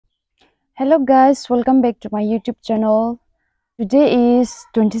Hello guys, welcome back to my YouTube channel. Today is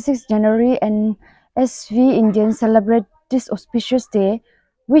 26th January and as we Indians celebrate this auspicious day,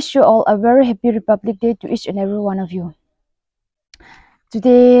 wish you all a very happy Republic Day to each and every one of you.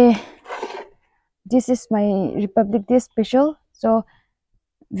 Today, this is my Republic Day special. So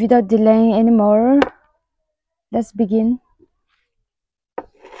without delaying anymore, let's begin.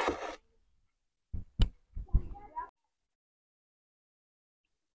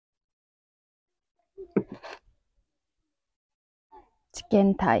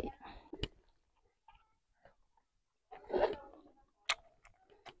 Chicken Thai.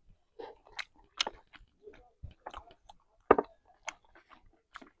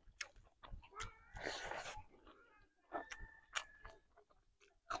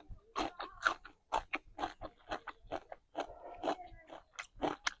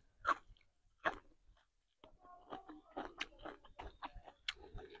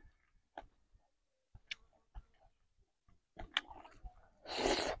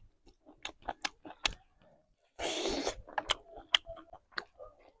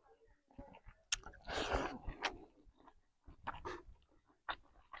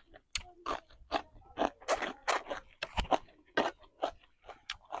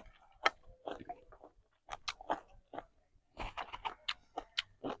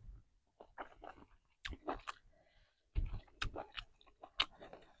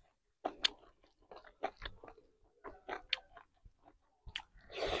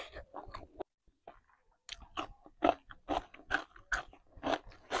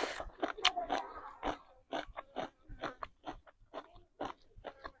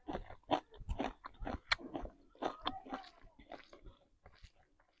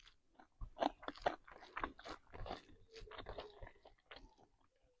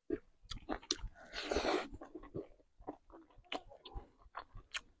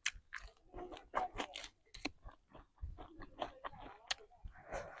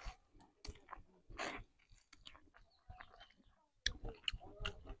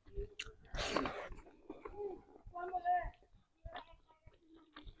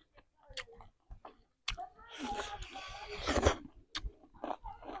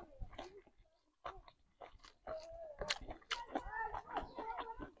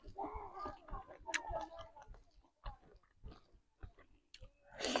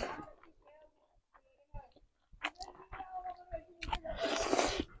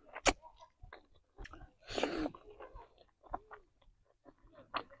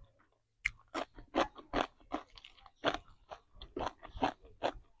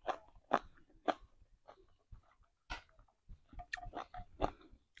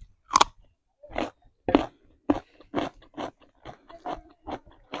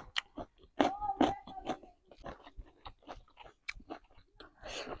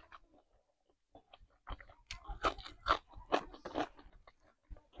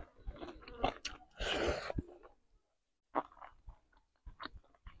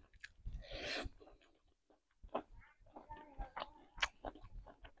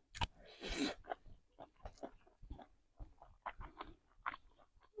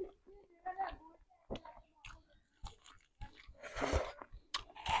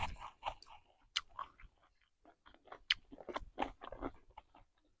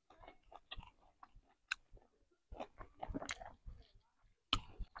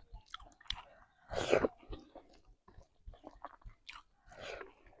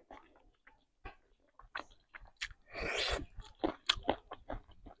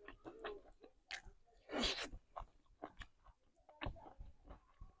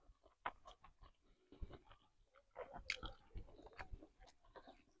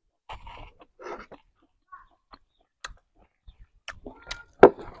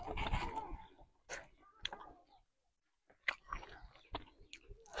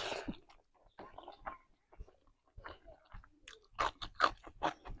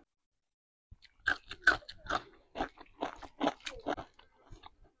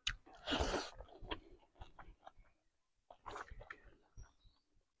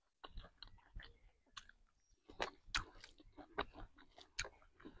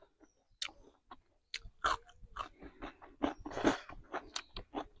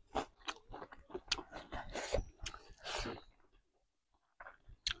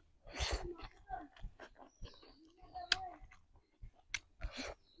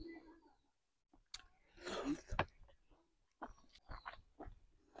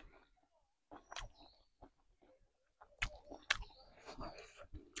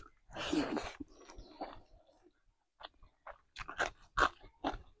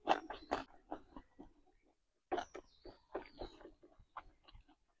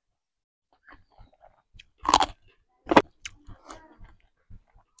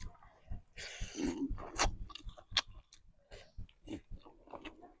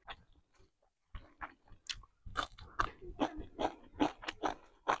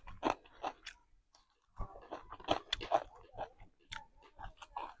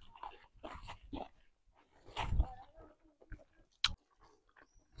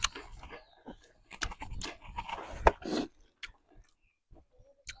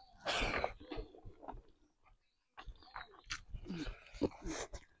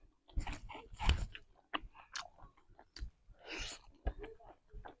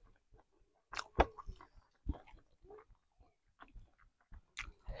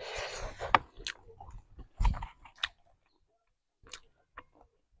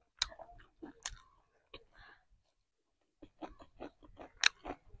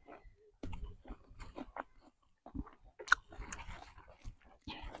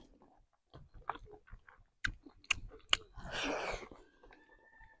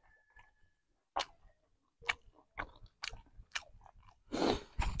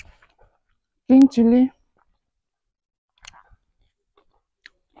 green chili.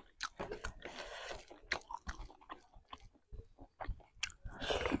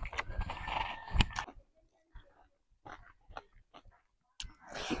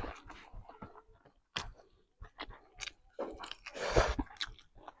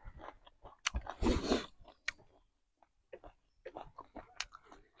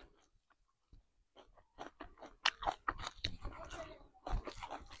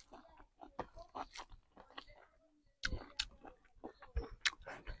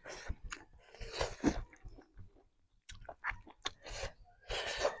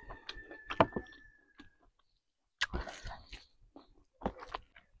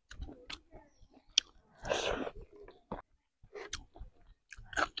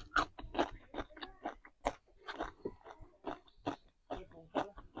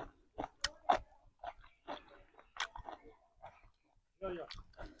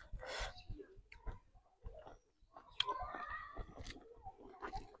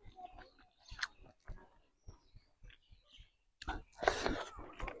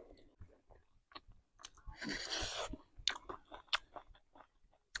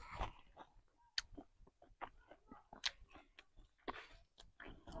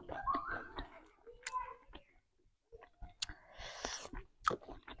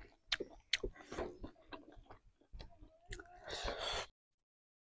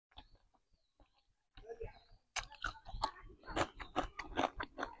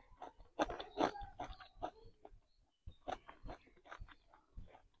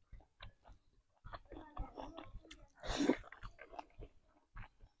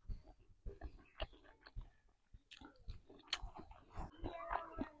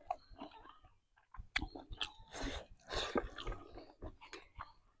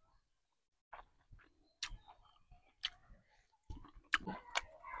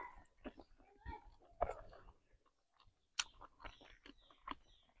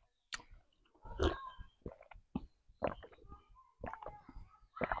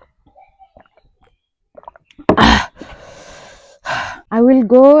 I will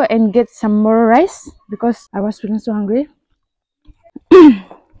go and get some more rice because I was feeling so hungry.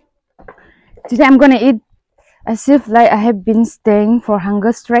 Today I'm gonna eat as if like I have been staying for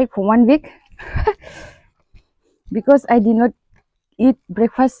hunger strike for 1 week because I did not eat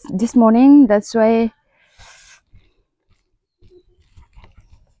breakfast this morning. That's why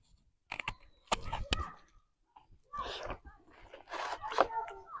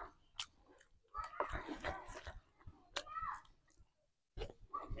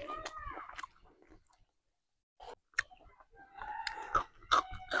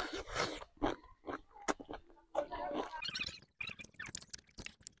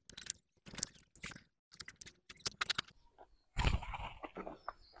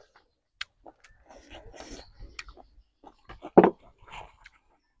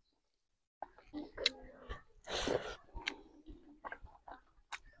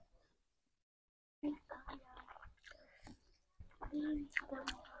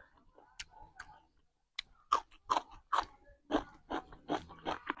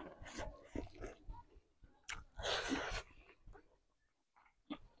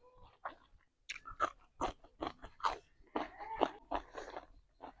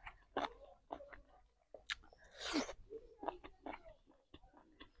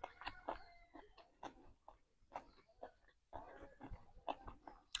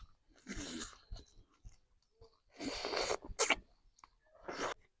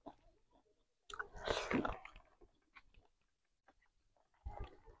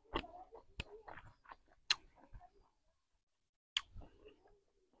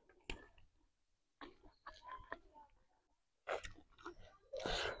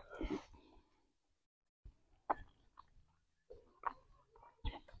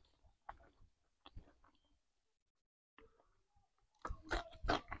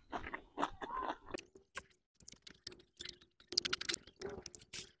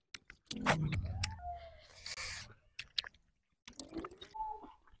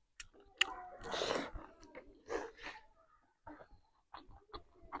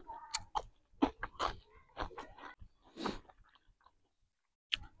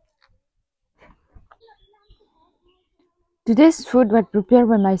today's food was prepared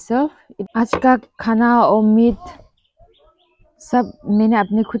by myself. आज का खाना और meet सब मैंने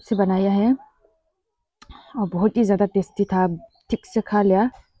अपने खुद से बनाया है और बहुत ही ज़्यादा टेस्टी था. ठीक से खा लिया.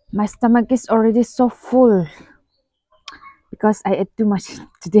 My stomach is already so full because I ate too much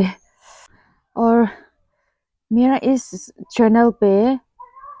today. और चैनल पे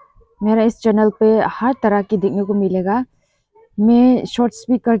मेरा इस चैनल पे हर तरह की देखने को मिलेगा. मैं शॉर्ट्स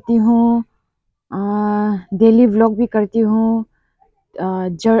भी करती हूँ, डेली व्लॉग भी करती हूँ,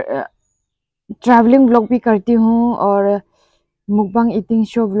 ट्रैवलिंग व्लॉग भी करती हूँ और मुकबांग ईटिंग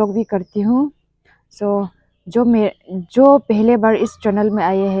शो व्लॉग भी करती हूँ। सो जो पहले बार इस चैनल में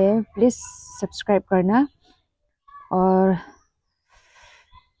आए हैं प्लीज़ सब्सक्राइब करना। और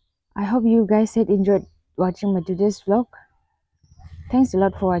I hope you guys had enjoyed watching my today's vlog. Thanks a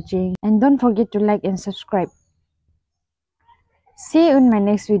lot for watching and don't forget to like and subscribe. See you in my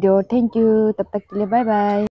next video. Thank you. तब तक के लिए bye bye.